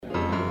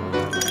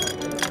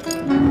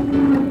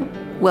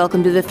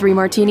Welcome to the Three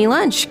Martini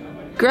Lunch.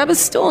 Grab a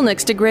stool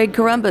next to Greg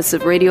Columbus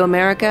of Radio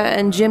America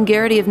and Jim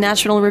Garrity of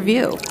National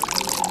Review.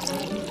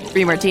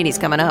 Three Martinis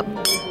coming up.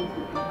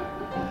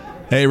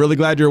 Hey, really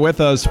glad you're with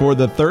us for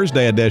the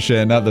Thursday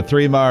edition of the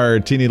Three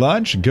Martini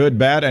Lunch. Good,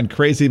 bad, and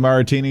crazy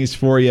martinis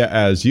for you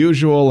as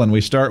usual. And we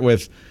start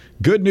with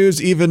good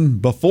news even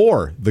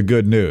before the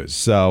good news.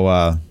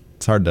 So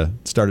it's hard to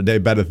start a day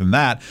better than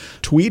that.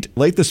 Tweet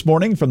late this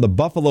morning from the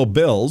Buffalo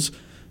Bills.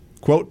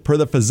 Quote, per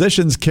the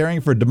physicians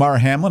caring for Damar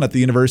Hamlin at the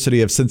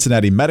University of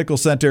Cincinnati Medical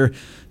Center,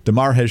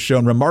 Damar has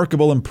shown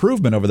remarkable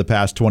improvement over the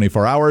past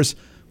 24 hours.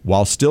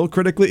 While still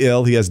critically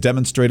ill, he has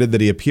demonstrated that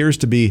he appears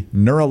to be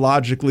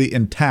neurologically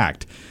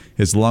intact.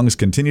 His lungs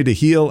continue to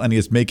heal, and he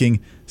is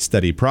making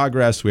steady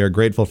progress. We are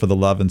grateful for the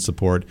love and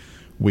support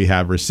we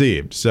have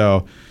received.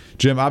 So,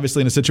 Jim,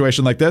 obviously in a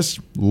situation like this,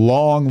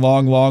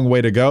 long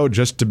way to go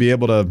just to be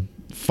able to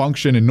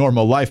function in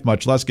normal life,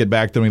 much less get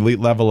back to an elite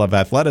level of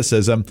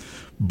athleticism.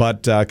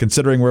 But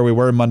considering where we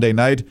were Monday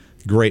night,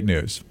 great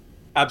news.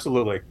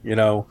 Absolutely.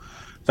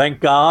 Thank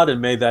God, and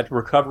may that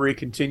recovery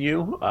continue.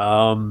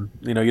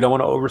 You don't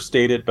want to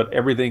overstate it, but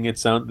everything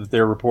that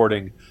they're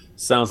reporting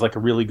sounds like a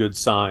really good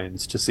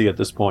signs to see at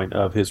this point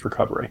of his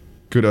recovery.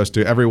 Kudos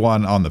to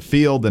everyone on the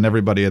field and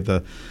everybody at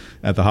the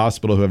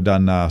hospital who have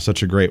done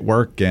such a great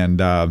work. And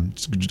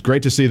it's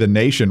great to see the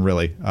nation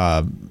really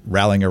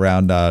rallying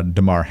around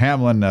Damar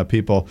Hamlin,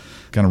 people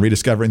kind of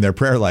rediscovering their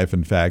prayer life.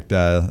 In fact,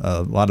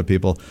 a lot of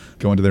people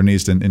going to their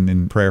knees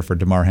in prayer for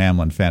Damar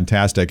Hamlin.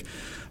 Fantastic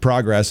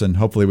progress, and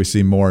hopefully we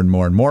see more and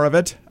more of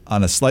it.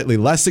 On a slightly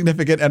less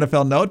significant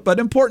NFL note, but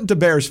important to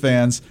Bears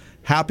fans,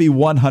 happy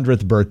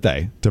 100th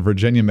birthday to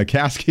Virginia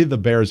McCaskey, the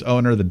Bears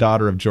owner, the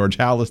daughter of George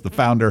Halas, the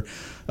founder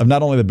of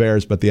not only the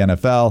Bears, but the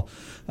NFL.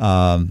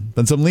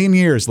 Been some lean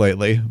years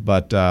lately,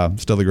 but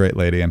still a great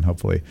lady, and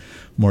hopefully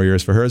more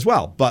years for her as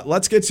well. But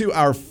let's get to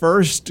our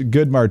first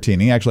good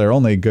martini, actually our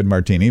only good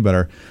martini, but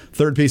our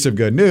third piece of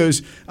good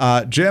news.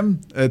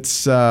 Jim,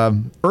 it's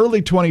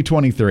early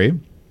 2023.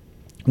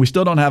 We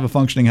still don't have a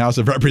functioning House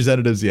of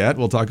Representatives yet.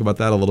 We'll talk about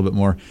that a little bit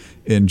more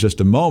in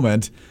just a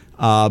moment.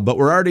 But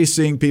we're already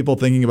seeing people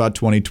thinking about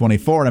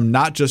 2024. And I'm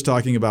not just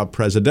talking about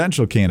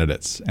presidential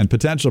candidates and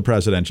potential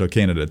presidential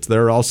candidates.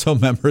 There are also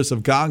members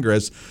of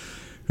Congress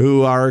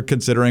who are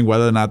considering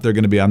whether or not they're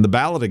going to be on the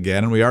ballot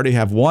again. And we already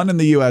have one in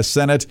the U.S.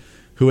 Senate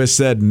who has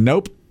said,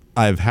 nope,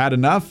 I've had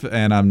enough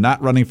and I'm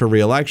not running for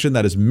re-election.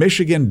 That is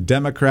Michigan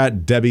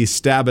Democrat Debbie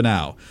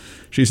Stabenow.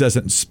 She says,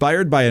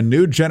 inspired by a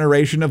new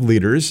generation of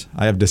leaders,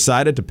 I have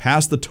decided to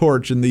pass the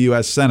torch in the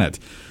U.S. Senate.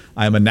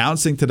 I am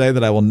announcing today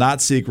that I will not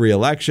seek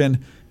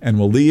re-election and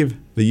will leave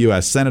the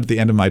U.S. Senate at the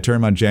end of my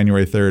term on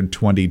January 3rd,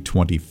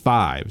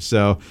 2025.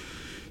 So,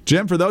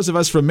 Jim, for those of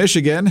us from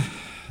Michigan,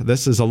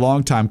 this is a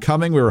long time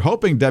coming. We were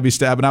hoping Debbie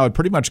Stabenow would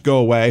pretty much go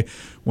away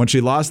when she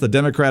lost the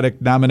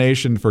Democratic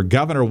nomination for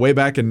governor way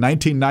back in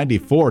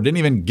 1994. Didn't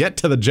even get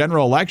to the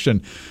general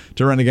election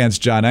to run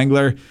against John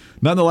Engler.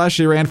 Nonetheless,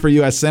 she ran for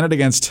U.S. Senate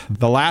against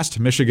the last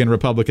Michigan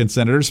Republican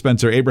senator,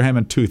 Spencer Abraham,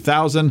 in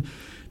 2000.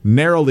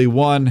 Narrowly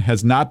won,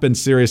 has not been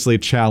seriously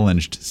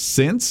challenged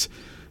since.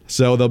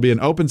 So there'll be an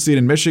open seat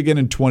in Michigan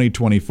in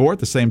 2024. At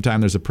the same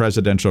time, there's a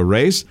presidential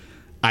race.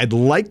 I'd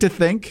like to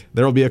think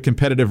there will be a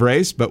competitive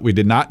race, but we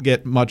did not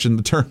get much in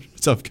the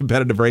terms of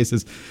competitive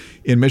races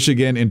in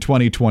Michigan in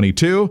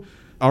 2022.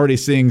 Already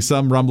seeing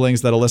some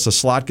rumblings that Alyssa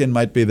Slotkin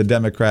might be the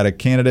Democratic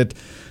candidate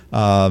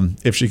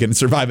if she can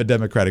survive a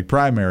Democratic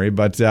primary.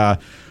 But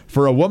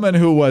for a woman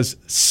who was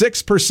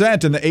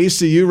 6% in the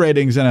ACU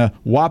ratings and a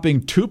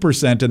whopping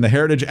 2% in the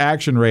Heritage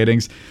Action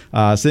ratings,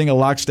 seeing a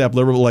lockstep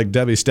liberal like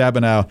Debbie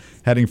Stabenow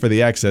heading for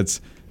the exits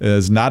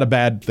is not a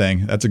bad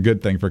thing. That's a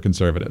good thing for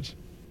conservatives.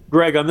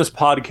 Greg, on this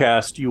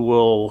podcast, you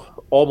will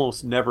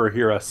almost never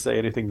hear us say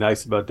anything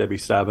nice about Debbie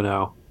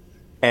Stabenow.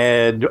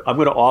 And I'm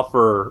going to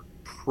offer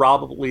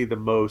probably the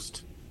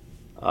most,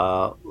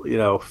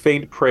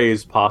 faint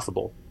praise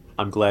possible.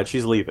 I'm glad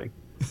she's leaving.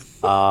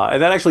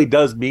 And that actually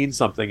does mean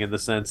something in the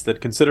sense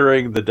that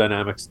considering the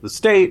dynamics of the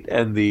state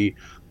and the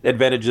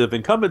advantages of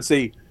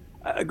incumbency,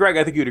 Greg,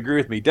 I think you'd agree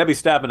with me. Debbie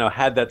Stabenow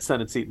had that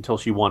Senate seat until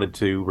she wanted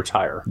to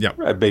retire,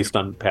 based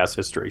on past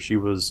history. She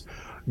was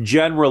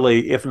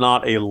generally, if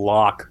not a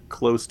lock,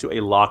 close to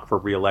a lock for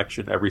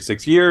re-election every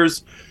 6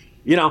 years.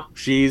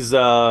 She's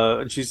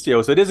so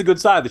it is a good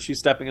side that she's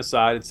stepping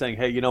aside and saying,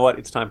 hey, you know what?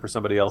 It's time for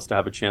somebody else to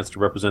have a chance to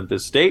represent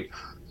this state.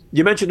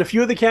 You mentioned a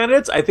few of the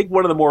candidates. I think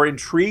one of the more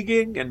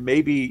intriguing and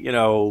maybe,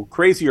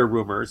 crazier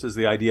rumors is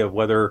the idea of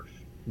whether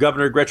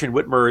Governor Gretchen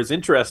Whitmer is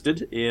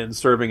interested in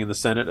serving in the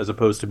Senate as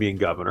opposed to being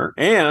governor.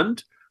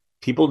 And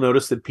people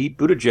noticed that Pete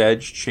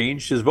Buttigieg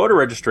changed his voter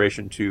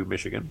registration to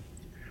Michigan.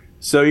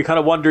 So you kind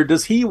of wonder,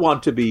 does he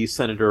want to be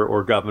senator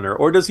or governor,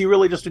 or does he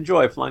really just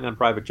enjoy flying on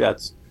private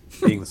jets,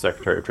 being the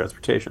Secretary of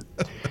Transportation?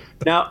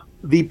 Now,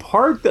 the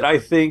part that I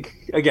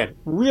think, again,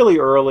 really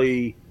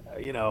early,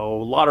 a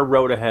lot of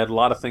road ahead, a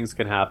lot of things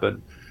can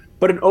happen.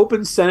 But an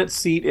open Senate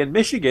seat in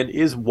Michigan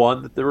is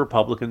one that the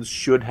Republicans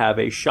should have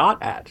a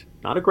shot at.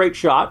 Not a great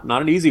shot,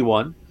 not an easy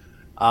one.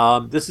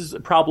 This is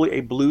probably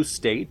a blue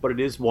state, but it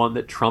is one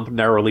that Trump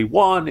narrowly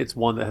won. It's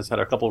one that has had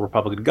a couple of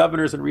Republican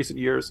governors in recent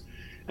years.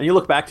 And you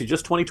look back to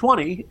just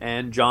 2020,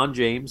 and John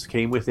James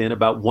came within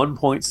about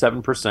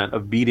 1.7%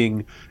 of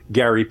beating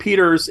Gary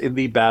Peters in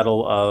the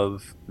battle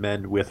of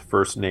men with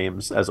first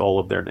names as all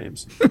of their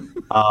names.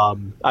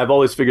 I've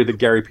always figured that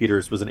Gary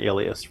Peters was an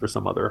alias for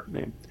some other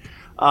name.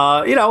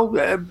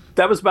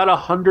 That was about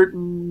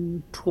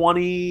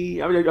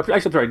 120,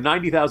 actually, sorry,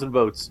 90,000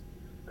 votes,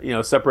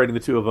 separating the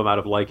two of them out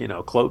of a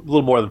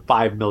little more than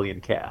 5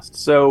 million cast.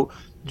 So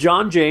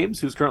John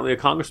James, who's currently a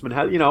congressman,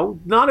 has,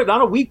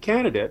 not a weak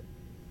candidate.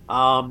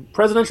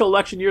 Presidential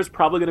election year is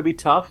probably going to be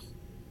tough.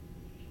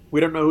 We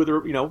don't know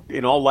who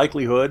in all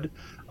likelihood,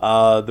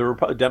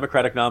 the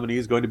Democratic nominee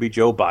is going to be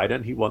Joe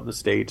Biden. He won the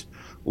state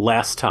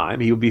last time.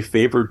 He would be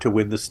favored to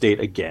win the state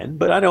again,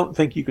 but I don't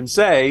think you can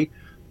say,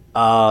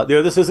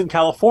 this isn't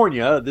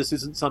California. This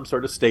isn't some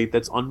sort of state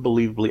that's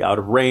unbelievably out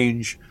of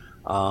range.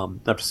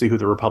 Have to see who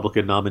the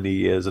Republican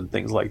nominee is and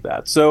things like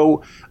that.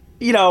 So,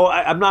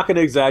 I'm not going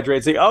to exaggerate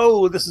and say,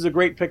 oh, this is a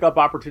great pickup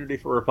opportunity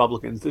for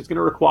Republicans. It's going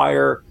to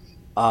require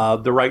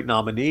the right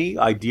nominee,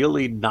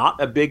 ideally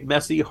not a big,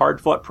 messy,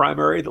 hard-fought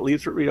primary that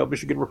leaves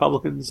Michigan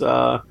Republicans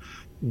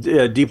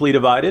deeply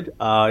divided.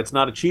 It's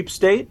not a cheap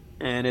state,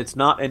 and it's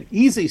not an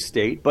easy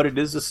state, but it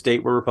is a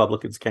state where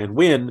Republicans can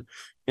win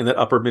in that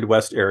upper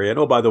Midwest area. And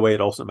oh, by the way, it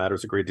also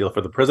matters a great deal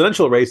for the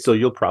presidential race, so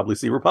you'll probably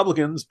see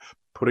Republicans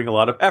putting a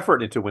lot of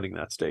effort into winning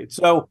that state.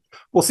 So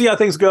we'll see how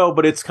things go,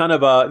 but it's kind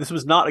of this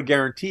was not a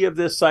guarantee of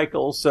this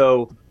cycle,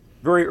 so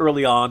very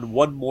early on,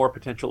 one more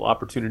potential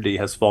opportunity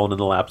has fallen in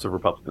the laps of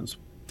Republicans.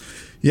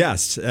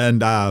 Yes,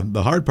 and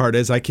the hard part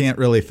is I can't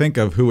really think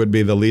of who would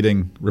be the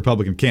leading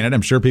Republican candidate.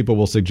 I'm sure people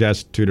will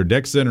suggest Tudor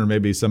Dixon or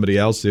maybe somebody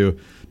else who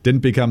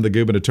didn't become the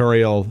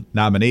gubernatorial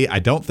nominee. I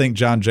don't think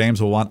John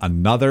James will want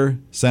another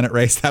Senate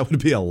race. That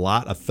would be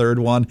a third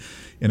one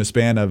in a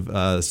span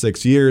of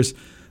 6 years.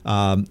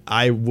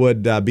 I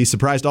would be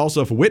surprised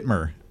also if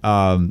Whitmer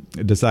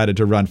decided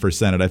to run for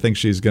Senate. I think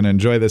she's going to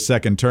enjoy this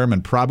second term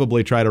and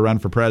probably try to run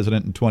for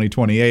president in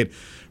 2028,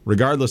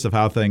 regardless of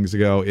how things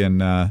go in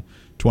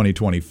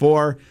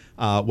 2024.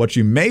 What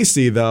you may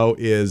see, though,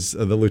 is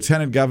the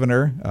lieutenant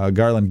governor,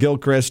 Garland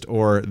Gilchrist,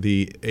 or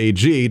the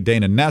AG,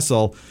 Dana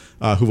Nessel,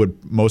 who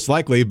would most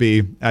likely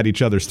be at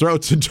each other's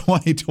throats in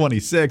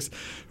 2026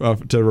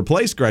 to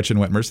replace Gretchen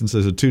Whitmer, since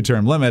there's a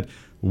 2-term limit.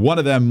 One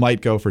of them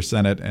might go for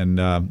Senate, and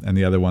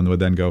the other one would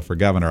then go for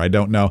governor. I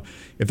don't know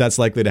if that's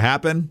likely to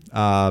happen.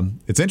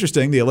 It's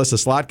interesting, the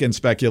Alyssa Slotkin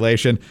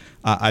speculation.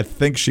 I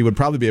think she would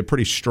probably be a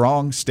pretty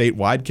strong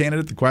statewide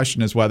candidate. The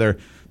question is whether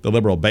the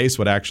liberal base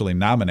would actually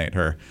nominate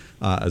her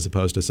as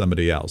opposed to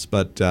somebody else.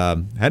 But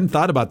hadn't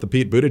thought about the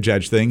Pete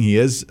Buttigieg thing. He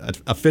is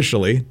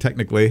officially,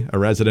 technically, a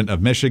resident of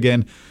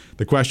Michigan.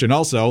 The question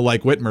also,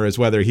 like Whitmer, is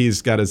whether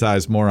he's got his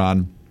eyes more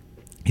on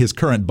his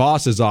current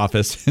boss's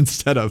office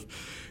instead of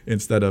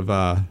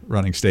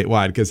running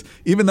statewide. Because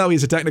even though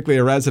he's technically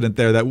a resident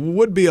there, that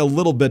would be a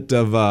little bit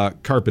of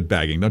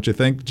carpetbagging, don't you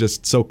think?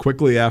 Just so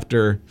quickly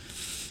after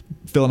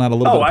filling out a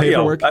little bit of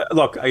paperwork.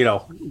 Look,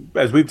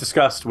 as we've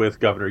discussed with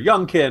Governor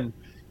Youngkin,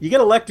 you get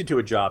elected to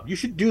a job, you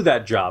should do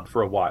that job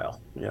for a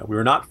while. We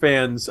were not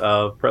fans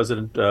of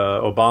President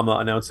Obama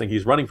announcing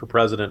he's running for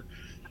president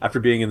after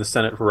being in the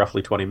Senate for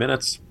roughly 20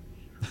 minutes.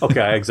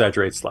 Okay, I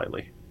exaggerate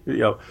slightly.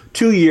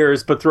 2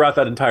 years, but throughout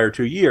that entire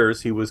 2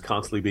 years, he was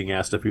constantly being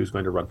asked if he was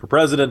going to run for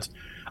president.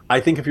 I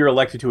think if you're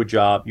elected to a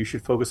job, you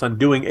should focus on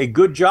doing a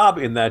good job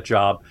in that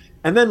job.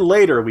 And then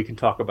later we can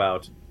talk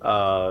about,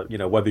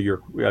 whether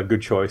you're a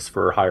good choice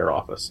for higher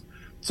office.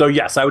 So,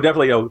 yes, I would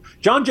definitely,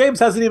 John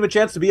James hasn't even a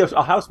chance to be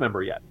a House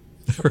member yet.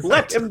 Right.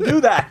 Let him do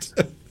that.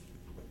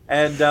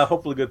 And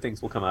hopefully good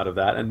things will come out of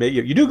that. And maybe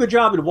you do a good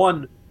job in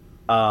one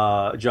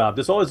job,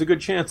 there's always a good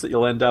chance that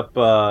you'll end up,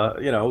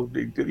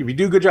 if you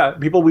do a good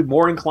job, people will be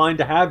more inclined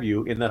to have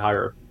you in that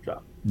higher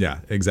job. Yeah,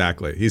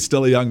 exactly. He's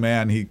still a young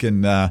man. He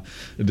can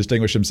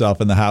distinguish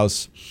himself in the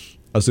House,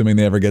 assuming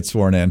they ever get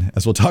sworn in,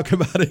 as we'll talk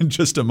about in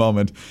just a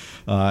moment.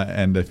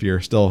 And if you're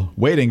still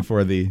waiting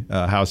for the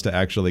House to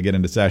actually get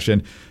into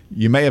session,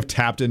 you may have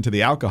tapped into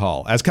the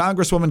alcohol. As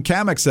Congresswoman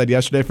Kamek said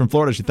yesterday from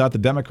Florida, she thought the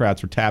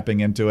Democrats were tapping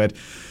into it.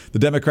 The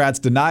Democrats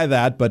deny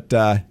that, but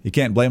you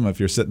can't blame them if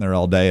you're sitting there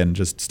all day and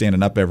just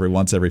standing up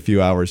every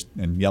few hours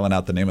and yelling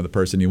out the name of the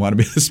person you want to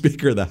be the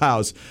Speaker of the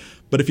House.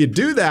 But if you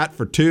do that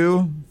for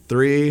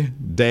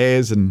 2-3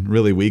 days and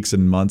really weeks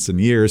and months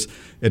and years,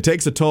 it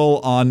takes a toll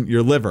on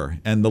your liver.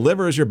 And the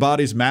liver is your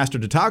body's master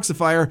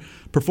detoxifier,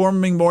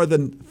 performing more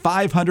than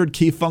 500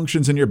 key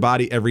functions in your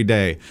body every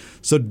day.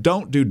 So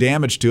don't do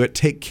damage to it.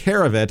 Take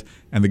care of it.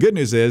 And the good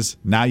news is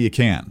now you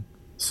can.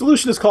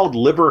 Solution is called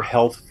Liver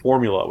Health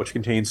Formula, which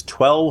contains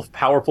 12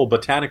 powerful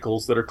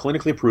botanicals that are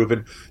clinically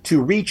proven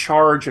to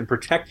recharge and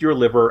protect your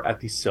liver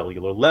at the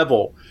cellular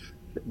level.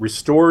 It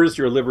restores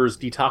your liver's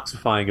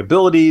detoxifying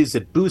abilities,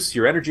 it boosts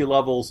your energy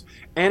levels,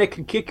 and it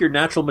can kick your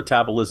natural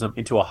metabolism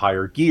into a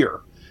higher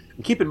gear.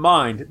 And keep in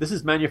mind, this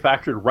is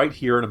manufactured right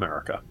here in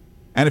America.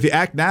 And if you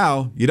act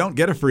now, you don't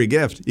get a free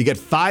gift. You get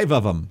 5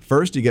 of them.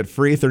 First, you get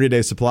free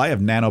 30-day supply of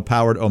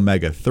nano-powered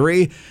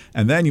omega-3,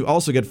 and then you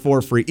also get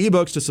 4 free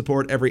ebooks to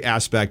support every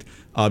aspect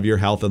of your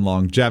health and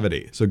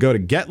longevity. So go to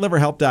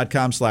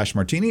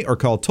getliverhelp.com/martini or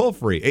call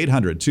toll-free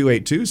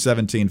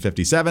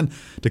 800-282-1757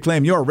 to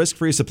claim your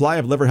risk-free supply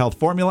of liver health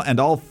formula and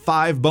all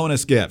 5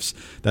 bonus gifts.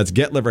 That's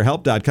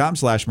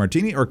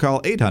getliverhelp.com/martini or call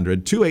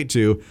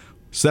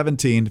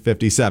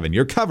 800-282-1757.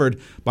 You're covered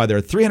by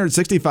their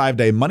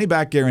 365-day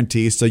money-back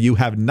guarantee, so you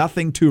have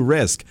nothing to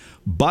risk.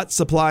 But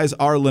supplies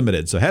are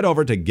limited. So head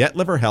over to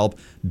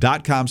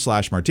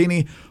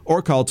getliverhelp.com/martini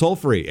or call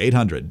toll-free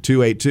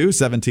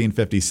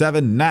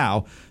 800-282-1757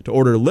 now to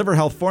order liver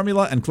health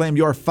formula and claim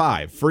your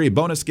 5 free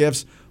bonus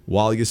gifts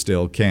while you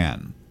still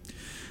can.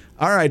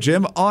 All right,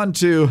 Jim, on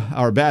to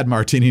our bad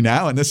martini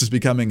now, and this is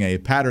becoming a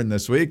pattern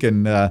this week,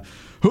 and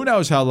who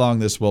knows how long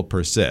this will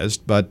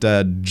persist, but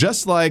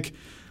just like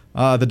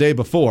the day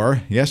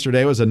before,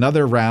 yesterday was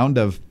another round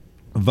of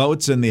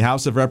votes in the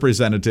House of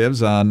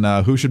Representatives on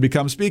who should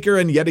become Speaker.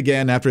 And yet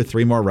again, after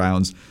 3 more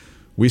rounds,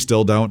 we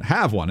still don't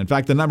have one. In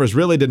fact, the numbers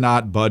really did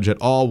not budge at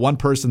all. One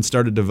person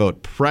started to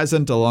vote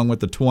present along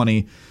with the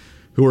 20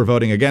 who were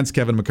voting against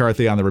Kevin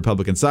McCarthy on the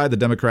Republican side. The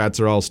Democrats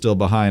are all still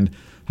behind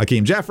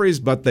Hakeem Jeffries,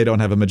 but they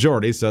don't have a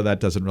majority, so that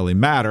doesn't really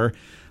matter.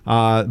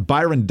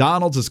 Byron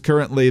Donalds is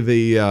currently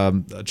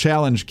the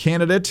challenge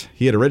candidate.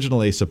 He had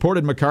originally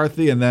supported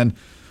McCarthy, and then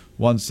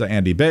once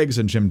Andy Biggs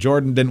and Jim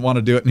Jordan didn't want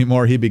to do it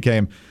anymore, he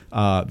became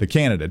the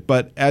candidate.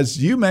 But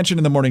as you mentioned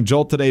in the Morning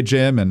Jolt today,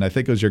 Jim, and I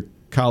think it was your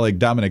colleague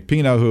Dominic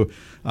Pino who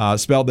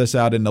spelled this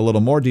out in a little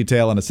more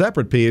detail in a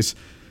separate piece,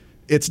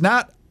 it's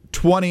not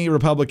 20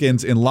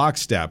 Republicans in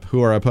lockstep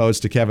who are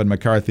opposed to Kevin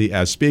McCarthy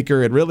as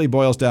Speaker. It really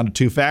boils down to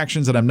 2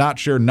 factions, and I'm not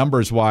sure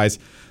numbers-wise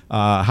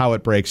how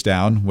it breaks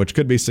down, which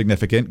could be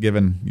significant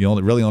given you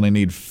really only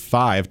need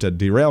 5 to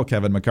derail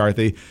Kevin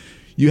McCarthy.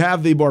 You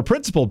have the more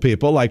principled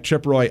people like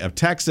Chip Roy of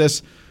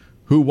Texas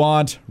who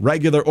want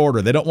regular order.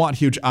 They don't want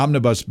huge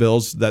omnibus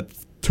bills that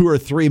 2 or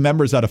 3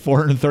 members out of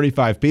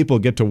 435 people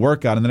get to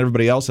work on, and then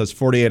everybody else has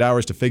 48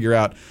 hours to figure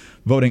out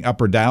voting up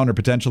or down or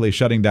potentially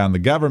shutting down the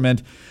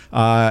government.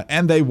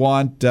 And they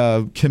want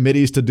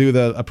committees to do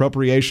the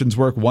appropriations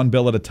work one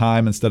bill at a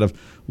time instead of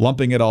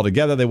lumping it all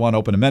together. They want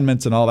open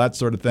amendments and all that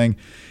sort of thing.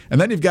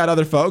 And then you've got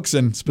other folks,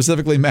 and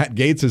specifically Matt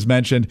Gaetz is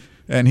mentioned,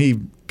 and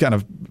he kind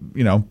of,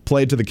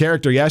 played to the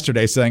character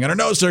yesterday saying, under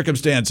no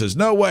circumstances,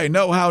 no way,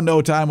 no how,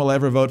 no time will I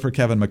ever vote for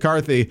Kevin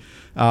McCarthy.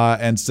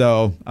 And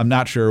so I'm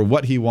not sure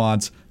what he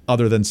wants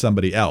other than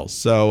somebody else.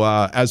 So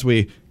as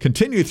we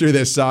continue through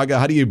this saga,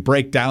 how do you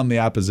break down the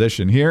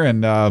opposition here,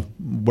 and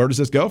where does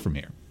this go from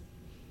here?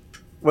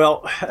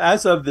 Well,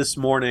 as of this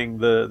morning,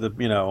 the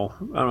I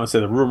don't want to say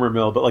the rumor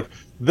mill, but like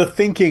the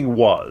thinking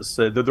was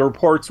the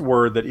reports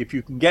were that if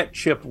you can get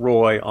Chip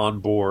Roy on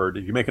board,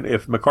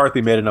 if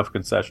McCarthy made enough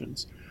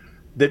concessions,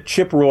 that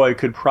Chip Roy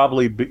could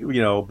probably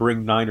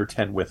bring 9 or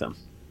 10 with him,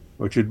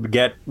 which would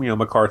get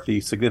McCarthy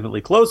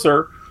significantly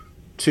closer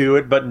to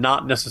it, but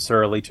not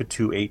necessarily to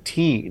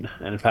 218.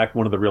 And in fact,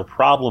 one of the real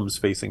problems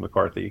facing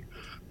McCarthy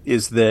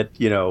is that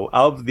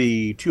of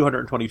the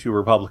 222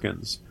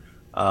 Republicans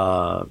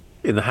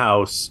in the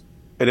House,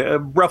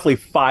 roughly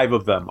 5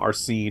 of them are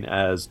seen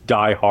as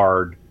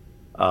diehard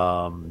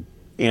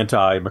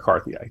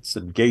anti-McCarthyites,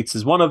 and Gaetz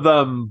is one of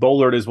them.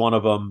 Bullard is one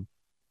of them.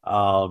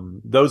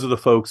 Those are the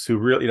folks who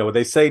really,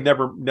 they say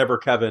never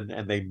Kevin,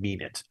 and they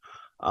mean it.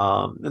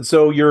 And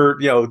so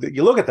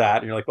you look at that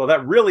and you're like, well,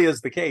 that really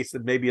is the case,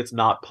 and maybe it's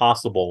not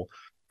possible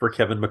for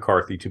Kevin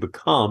McCarthy to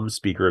become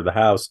Speaker of the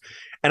House.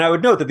 And I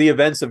would note that the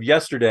events of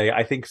yesterday,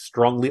 I think,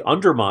 strongly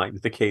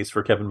undermined the case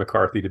for Kevin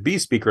McCarthy to be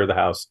Speaker of the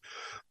House,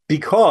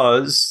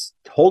 because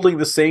holding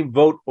the same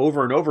vote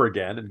over and over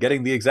again and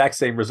getting the exact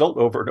same result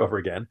over and over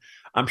again,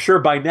 I'm sure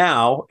by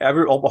now a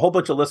whole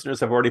bunch of listeners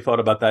have already thought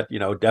about that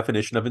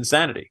definition of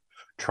insanity,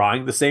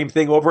 trying the same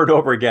thing over and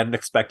over again and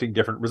expecting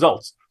different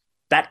results.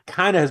 That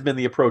kind of has been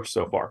the approach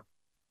so far.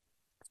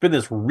 It's been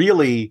this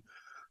really,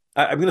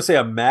 I'm going to say,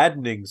 a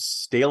maddening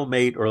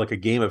stalemate, or like a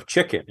game of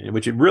chicken, in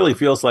which it really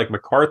feels like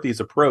McCarthy's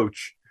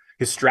approach,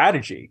 his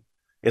strategy,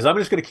 is I'm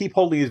just going to keep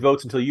holding these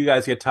votes until you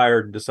guys get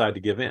tired and decide to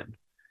give in.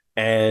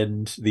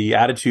 And the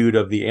attitude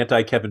of the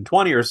anti-Kevin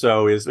 20 or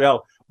so is,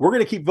 well, we're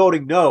going to keep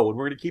voting no, and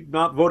we're going to keep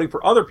not voting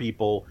for other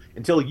people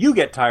until you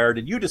get tired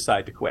and you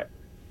decide to quit.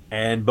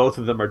 And both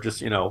of them are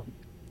just,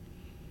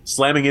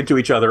 slamming into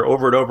each other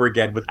over and over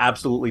again with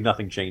absolutely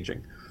nothing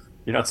changing.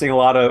 You're not seeing a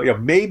lot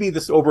of, maybe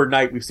this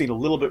overnight we've seen a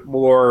little bit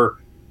more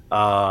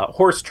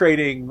horse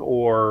trading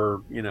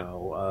or,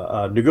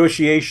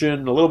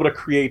 negotiation, a little bit of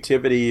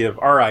creativity of,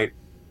 all right,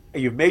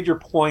 you've made your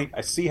point.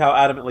 I see how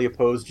adamantly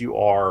opposed you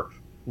are.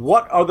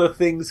 What other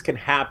things can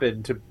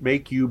happen to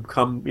make you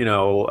become,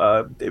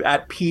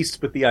 at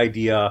peace with the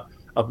idea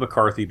of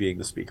McCarthy being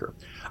the Speaker?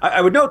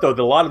 I would note, though,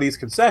 that a lot of these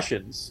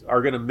concessions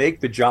are going to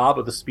make the job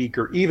of the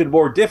Speaker even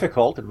more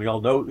difficult. And we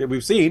all know,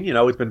 we've seen,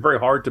 it's been very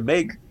hard to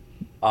make,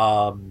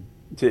 to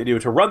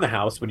run the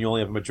House when you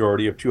only have a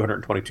majority of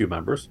 222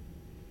 members.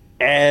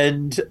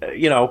 And,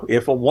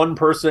 if a one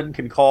person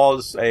can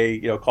call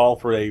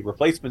for a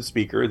replacement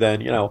speaker,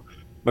 then,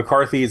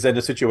 McCarthy is in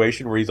a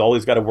situation where he's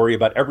always got to worry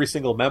about every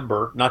single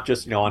member, not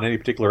just, on any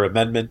particular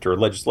amendment or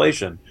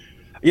legislation.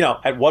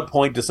 At what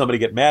point does somebody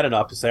get mad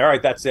enough to say, all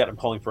right, that's it, I'm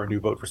calling for a new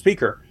vote for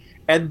speaker?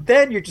 And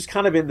then you're just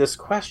kind of in this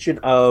question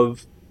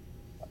of,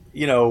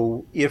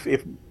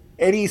 if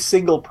any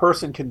single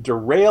person can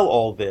derail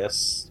all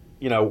this,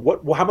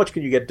 how much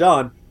can you get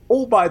done?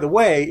 Oh, by the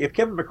way, if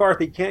Kevin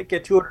McCarthy can't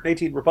get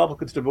 218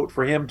 Republicans to vote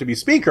for him to be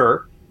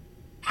speaker,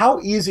 how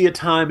easy a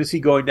time is he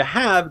going to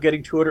have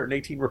getting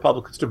 218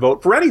 Republicans to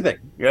vote for anything,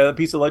 a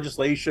piece of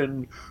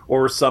legislation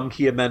or some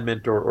key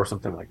amendment or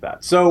something like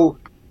that? So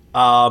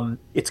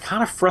it's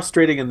kind of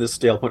frustrating in this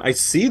stalemate. I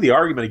see the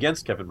argument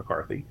against Kevin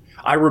McCarthy.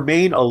 I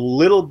remain a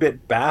little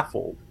bit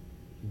baffled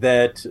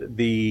that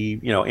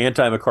the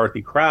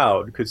anti-McCarthy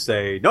crowd could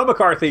say, no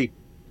McCarthy,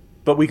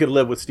 but we could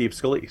live with Steve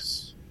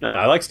Scalise.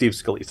 I like Steve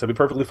Scalise. I'd be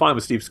perfectly fine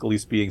with Steve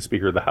Scalise being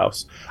Speaker of the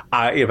House.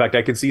 In fact,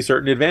 I can see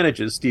certain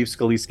advantages Steve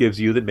Scalise gives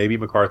you that maybe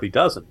McCarthy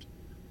doesn't.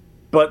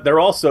 But they're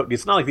also,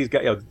 it's not like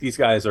these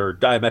guys are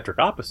diametric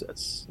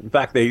opposites. In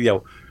fact, they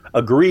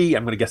agree,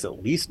 I'm going to guess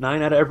at least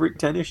 9 out of every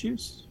 10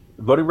 issues.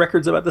 Voting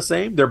records about the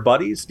same. They're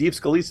buddies. Steve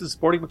Scalise is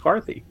supporting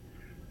McCarthy.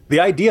 The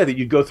idea that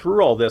you'd go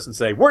through all this and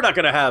say, we're not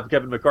going to have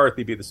Kevin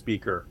McCarthy be the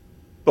Speaker,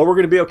 but we're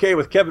going to be okay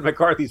with Kevin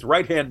McCarthy's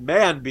right-hand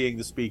man being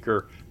the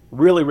Speaker,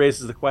 really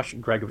raises the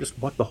question, Greg, of just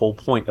what the whole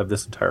point of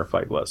this entire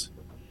fight was.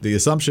 The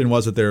assumption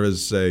was that there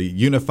was a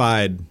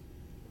unified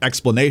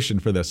explanation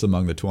for this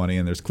among the 20,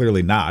 and there's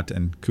clearly not.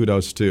 And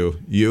kudos to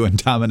you and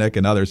Dominic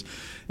and others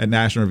at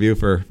National Review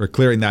for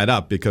clearing that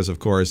up, because, of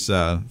course,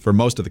 for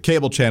most of the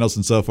cable channels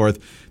and so forth,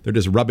 they're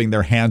just rubbing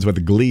their hands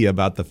with glee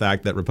about the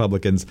fact that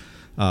Republicans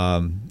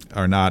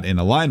are not in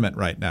alignment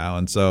right now.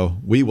 And so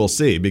we will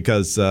see,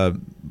 because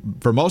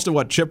for most of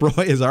what Chip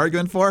Roy is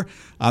arguing for,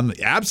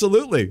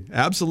 absolutely.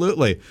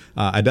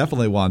 I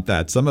definitely want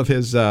that. Some of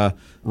his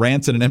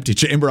rants in an empty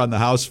chamber on the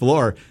House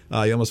floor,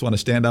 you almost want to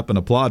stand up and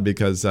applaud,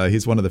 because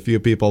he's one of the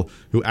few people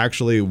who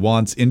actually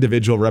wants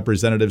individual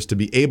representatives to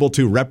be able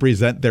to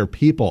represent their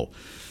people.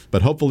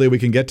 But hopefully we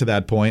can get to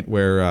that point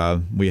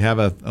where we have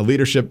a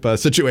leadership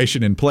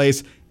situation in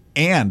place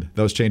and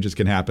those changes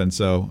can happen,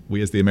 so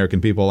we as the American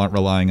people aren't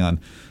relying on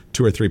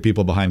 2 or 3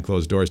 people behind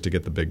closed doors to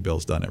get the big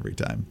bills done every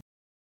time.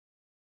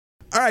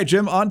 All right,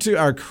 Jim, on to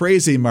our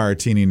crazy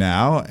martini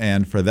now.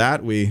 And for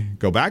that, we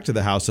go back to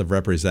the House of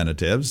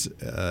Representatives.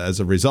 As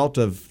a result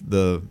of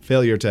the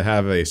failure to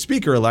have a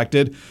speaker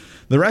elected,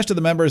 the rest of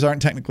the members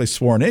aren't technically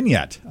sworn in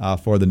yet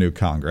for the new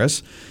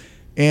Congress.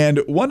 And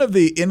one of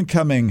the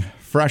incoming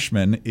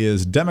freshmen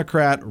is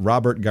Democrat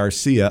Robert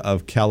Garcia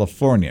of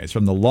California. He's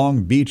from the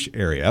Long Beach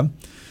area.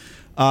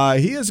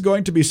 He is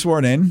going to be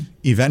sworn in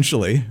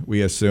eventually,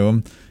 we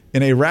assume,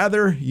 in a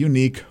rather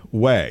unique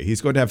way. He's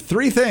going to have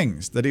 3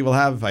 things that he will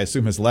have, I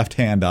assume, his left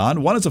hand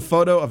on. One is a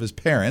photo of his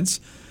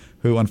parents,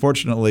 who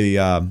unfortunately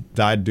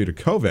died due to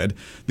COVID.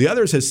 The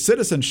other is his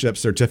citizenship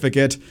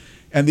certificate.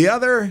 And the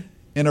other,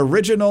 an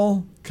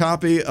original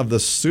copy of the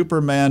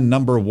Superman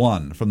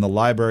 #1 from the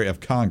Library of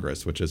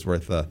Congress, which is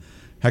worth a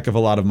heck of a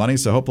lot of money.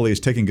 So hopefully he's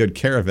taking good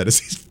care of it as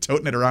he's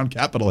toting it around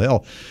Capitol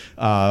Hill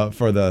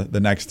for the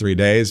next 3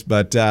 days.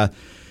 But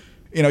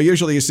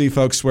usually you see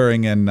folks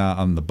swearing in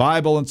on the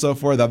Bible and so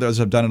forth. Others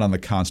have done it on the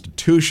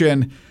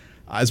Constitution.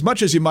 As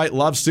much as you might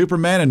love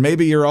Superman, and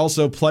maybe you're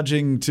also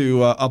pledging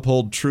to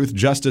uphold truth,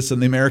 justice,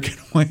 and the American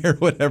way, or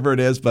whatever it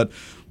is. But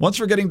once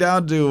we're getting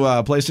down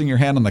to placing your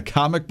hand on the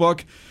comic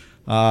book,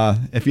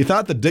 if you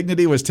thought the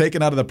dignity was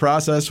taken out of the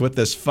process with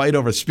this fight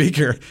over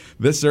speaker,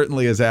 this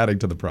certainly is adding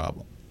to the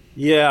problem.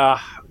 Yeah,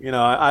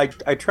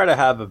 I try to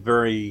have a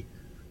very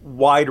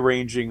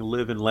wide-ranging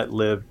live and let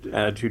live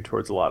attitude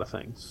towards a lot of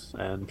things,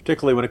 and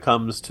particularly when it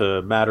comes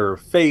to matter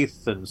of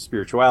faith and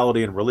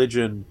spirituality and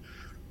religion.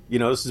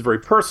 This is very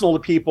personal to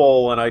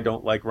people, and I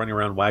don't like running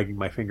around wagging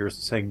my fingers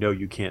and saying, no,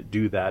 you can't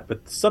do that.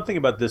 But something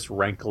about this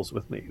rankles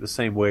with me, the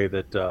same way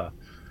that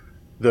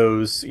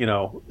those,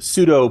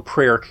 pseudo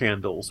prayer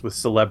candles with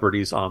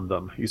celebrities on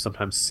them you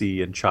sometimes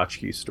see in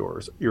tchotchke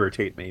stores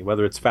irritate me,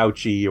 whether it's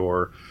Fauci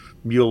or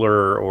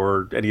Mueller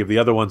or any of the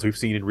other ones we've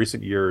seen in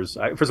recent years.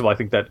 First of all, I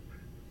think it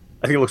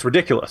looks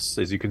ridiculous,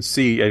 as you can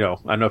see. I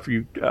don't know if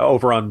you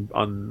over on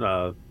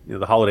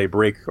the holiday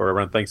break or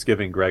around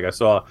Thanksgiving, Greg, I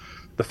saw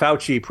the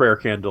Fauci prayer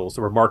candles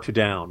that were marked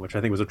down, which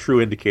I think was a true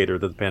indicator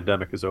that the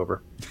pandemic is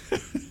over.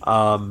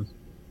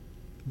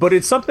 But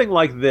it's something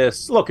like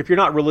this. Look, if you're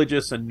not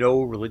religious and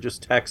no religious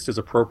text is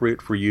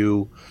appropriate for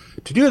you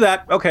to do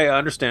that, okay, I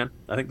understand.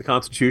 I think the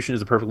Constitution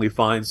is a perfectly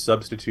fine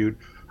substitute.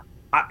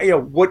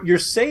 What you're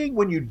saying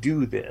when you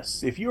do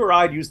this, if you or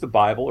I'd use the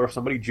Bible, or if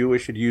somebody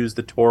Jewish had used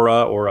the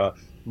Torah, or a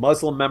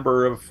Muslim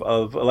member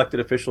of elected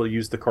official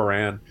used the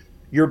Quran,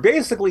 you're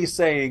basically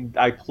saying,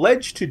 I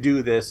pledge to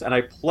do this, and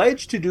I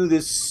pledge to do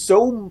this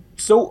so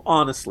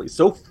honestly,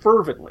 so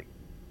fervently.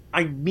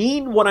 I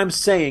mean what I'm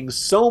saying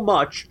so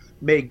much.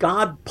 May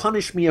God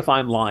punish me if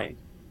I'm lying,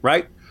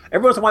 right?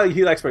 Every once in a while you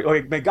hear that expression,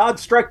 okay, may God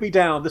strike me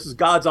down. This is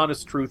God's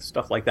honest truth,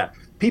 stuff like that.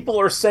 People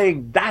are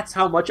saying that's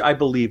how much I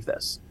believe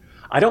this.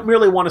 I don't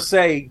merely want to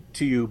say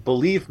to you,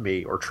 believe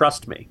me or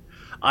trust me.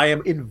 I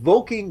am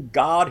invoking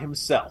God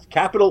himself,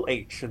 capital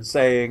H, and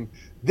saying,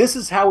 this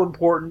is how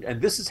important and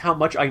this is how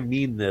much I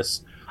mean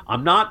this.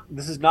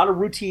 This is not a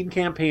routine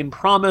campaign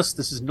promise.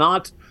 This is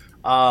not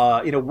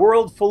in a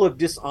world full of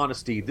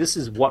dishonesty. This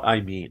is what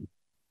I mean.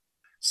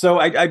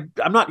 So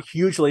I'm not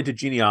hugely into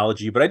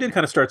genealogy, but I did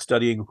kind of start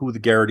studying who the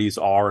Garrity's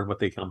are and what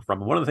they come from.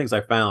 And one of the things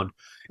I found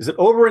is that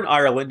over in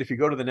Ireland, if you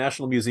go to the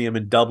National Museum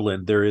in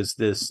Dublin, there is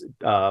this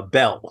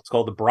bell. It's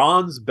called the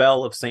Bronze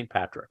Bell of St.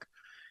 Patrick.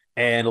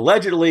 And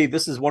allegedly,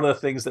 this is one of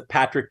the things that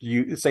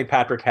St.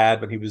 Patrick had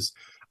when he was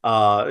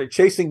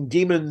chasing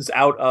demons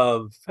out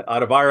of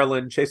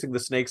Ireland, chasing the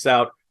snakes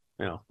out.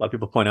 You know, a lot of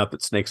people point out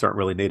that snakes aren't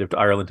really native to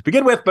Ireland to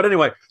begin with. But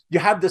anyway, you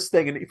have this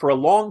thing. And for a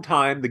long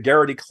time, the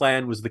Garrity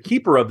clan was the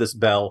keeper of this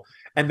bell,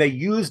 and they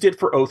used it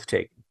for oath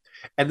taking.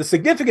 And the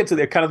significance of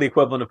it, kind of the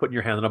equivalent of putting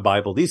your hand on a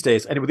Bible these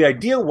days. And the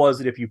idea was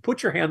that if you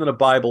put your hand on a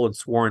Bible and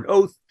swore an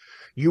oath,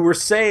 you were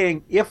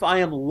saying, if I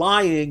am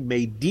lying,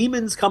 may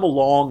demons come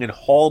along and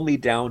haul me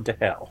down to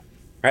hell.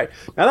 Right?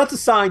 Now, that's a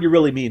sign you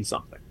really mean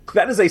something.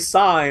 That is a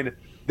sign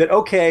that,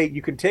 okay,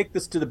 you can take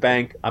this to the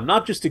bank. I'm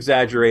not just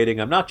exaggerating.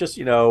 I'm not just,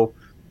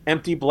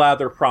 empty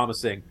blather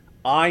promising.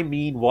 I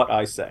mean what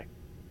I say.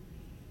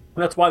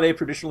 And that's why they've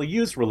traditionally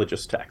used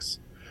religious texts.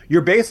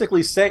 You're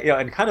basically saying,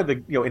 and kind of,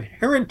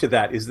 inherent to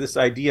that is this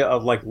idea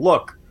of like,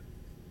 look,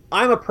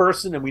 I'm a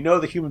person and we know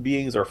that human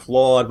beings are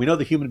flawed. We know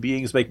that human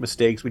beings make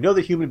mistakes. We know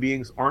that human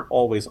beings aren't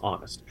always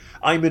honest.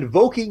 I'm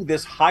invoking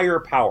this higher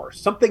power,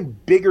 something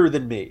bigger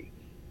than me,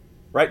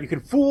 right? You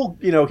can fool,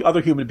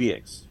 other human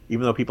beings,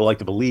 even though people like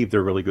to believe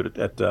they're really good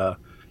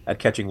at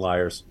catching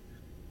liars.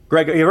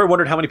 Greg, have you ever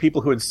wondered how many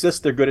people who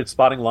insist they're good at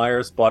spotting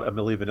liars bought a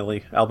Milli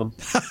Vanilli album?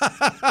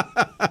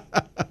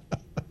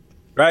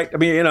 Right? I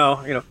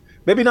mean,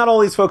 maybe not all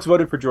these folks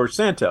voted for George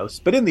Santos,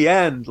 but in the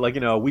end,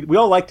 we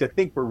all like to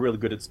think we're really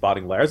good at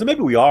spotting liars, and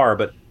maybe we are,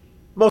 but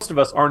most of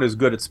us aren't as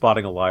good at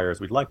spotting a liar as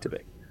we'd like to be.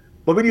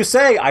 But when you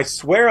say, I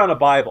swear on a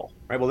Bible,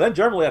 right, well, then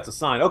generally that's a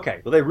sign,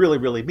 okay, well, they really,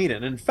 really mean it.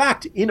 And in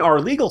fact, in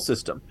our legal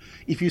system,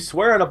 if you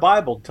swear on a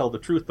Bible to tell the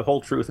truth, the whole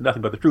truth, and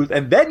nothing but the truth,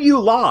 and then you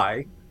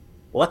lie,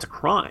 well, that's a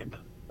crime.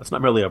 That's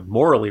not merely a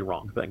morally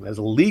wrong thing. That's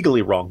a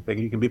legally wrong thing.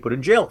 You can be put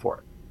in jail for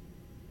it.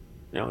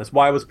 That's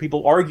why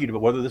people argued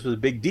about whether this was a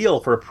big deal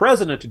for a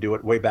president to do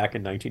it way back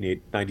in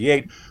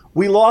 1998.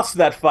 We lost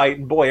that fight,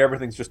 and boy,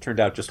 everything's just turned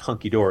out just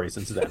hunky-dory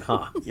since then,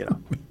 huh?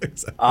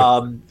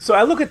 Exactly. So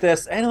I look at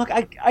this, and look,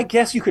 I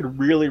guess you could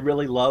really,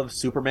 really love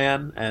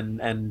Superman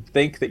and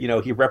think that,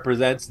 he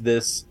represents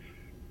this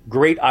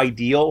great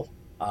ideal.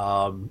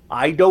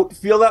 I don't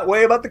feel that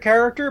way about the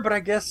character, but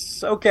I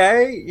guess,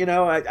 okay,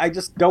 I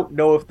just don't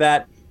know if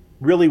that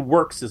really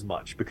works as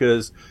much,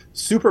 because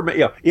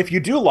Superman, if you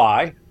do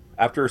lie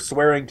after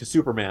swearing to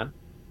Superman,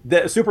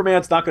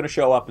 Superman's not going to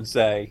show up and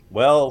say,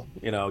 well,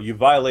 you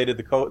violated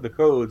the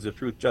codes of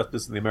truth,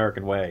 justice, and the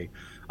American way.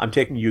 I'm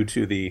taking you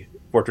to the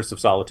Fortress of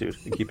Solitude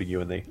and keeping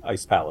you in the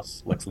Ice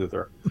Palace, Lex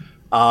Luthor.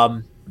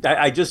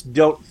 I just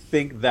don't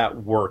think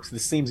that works.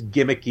 This seems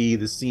gimmicky.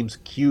 This seems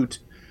cute.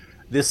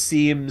 This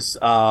seems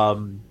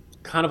kind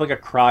of like a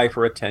cry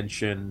for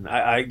attention.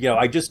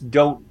 I just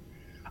don't.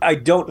 I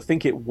don't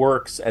think it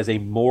works as a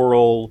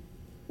moral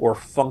or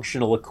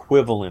functional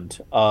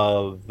equivalent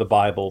of the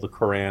Bible, the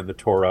Quran, the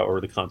Torah,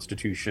 or the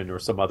Constitution, or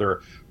some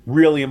other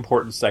really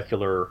important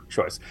secular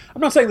choice.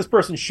 I'm not saying this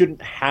person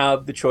shouldn't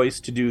have the choice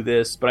to do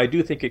this, but I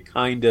do think it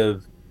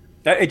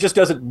just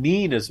doesn't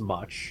mean as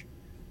much.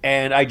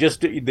 And I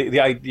just,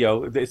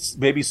 it's,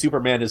 maybe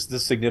Superman is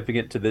this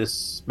significant to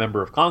this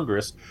member of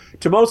Congress.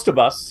 To most of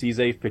us, he's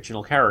a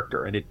fictional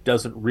character, and it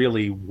doesn't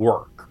really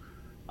work.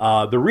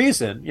 The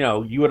reason,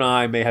 you and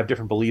I may have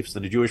different beliefs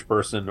than a Jewish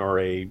person or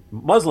a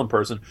Muslim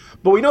person,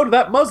 but we know to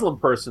that Muslim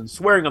person,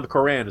 swearing on the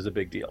Quran is a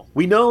big deal.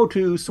 We know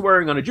to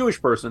swearing on a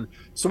Jewish person,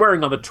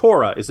 swearing on the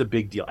Torah is a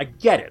big deal. I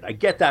get it. I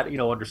get that,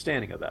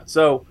 understanding of that.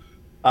 So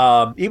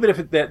even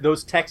if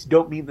those texts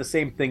don't mean the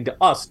same thing to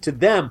us, to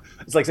them,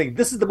 it's like saying,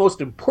 this is the most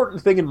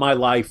important thing in my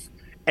life,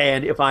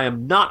 and if I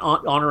am not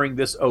honoring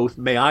this oath,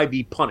 may I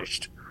be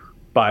punished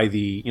by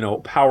the,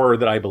 power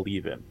that I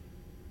believe in.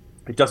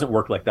 It doesn't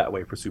work like that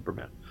way for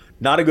Superman.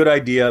 Not a good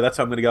idea. That's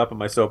how I'm going to get up in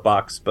my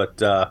soapbox.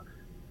 But,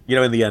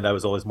 in the end, I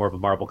was always more of a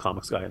Marvel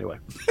Comics guy anyway.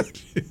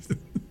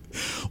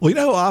 Well,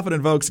 who often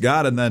invokes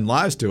God and then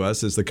lies to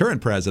us is the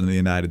current president of the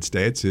United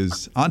States,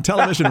 who's on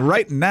television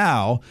right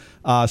now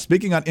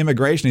speaking on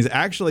immigration. He's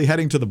actually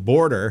heading to the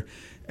border.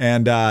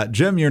 And,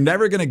 Jim, you're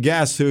never going to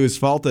guess whose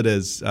fault it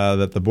is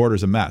that the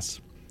border's a mess.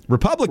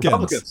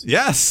 Republicans.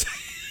 Yes.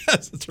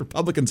 It's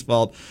Republicans'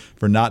 fault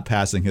for not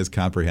passing his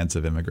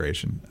comprehensive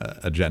immigration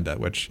agenda,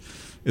 which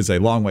is a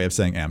long way of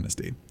saying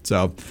amnesty.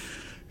 So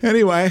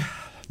anyway,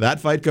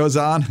 that fight goes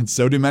on, and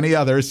so do many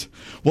others.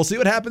 We'll see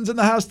what happens in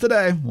the House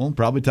today. We'll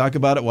probably talk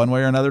about it one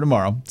way or another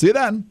tomorrow. See you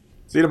then.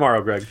 See you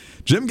tomorrow, Greg.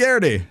 Jim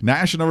Garrity,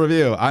 National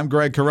Review. I'm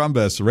Greg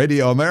Corombos,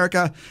 Radio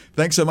America.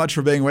 Thanks so much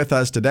for being with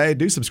us today.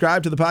 Do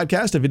subscribe to the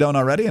podcast if you don't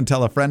already, and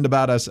tell a friend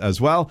about us as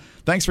well.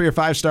 Thanks for your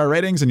 5-star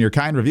ratings and your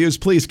kind reviews.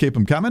 Please keep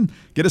them coming.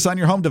 Get us on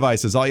your home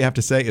devices. All you have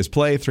to say is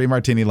play 3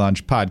 Martini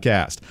Lunch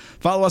podcast.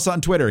 Follow us on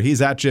Twitter.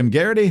 He's at Jim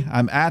Garrity.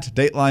 I'm at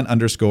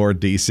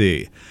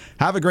Dateline_DC.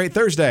 Have a great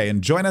Thursday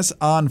and join us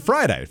on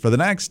Friday for the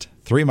next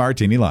 3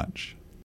 Martini Lunch.